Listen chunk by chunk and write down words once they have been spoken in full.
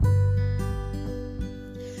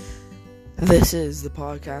This is the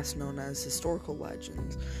podcast known as Historical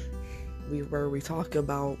Legends, where we talk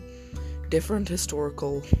about different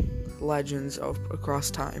historical legends across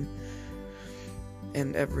time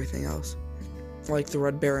and everything else. Like the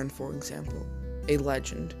Red Baron, for example, a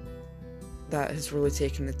legend that has really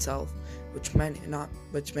taken itself, which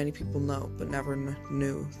many people know, but never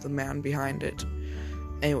knew the man behind it.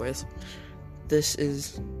 Anyways, this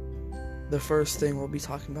is the first thing we'll be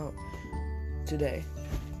talking about today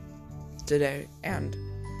and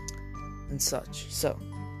such. So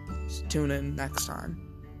tune in next time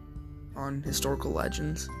on Historical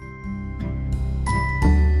Legends.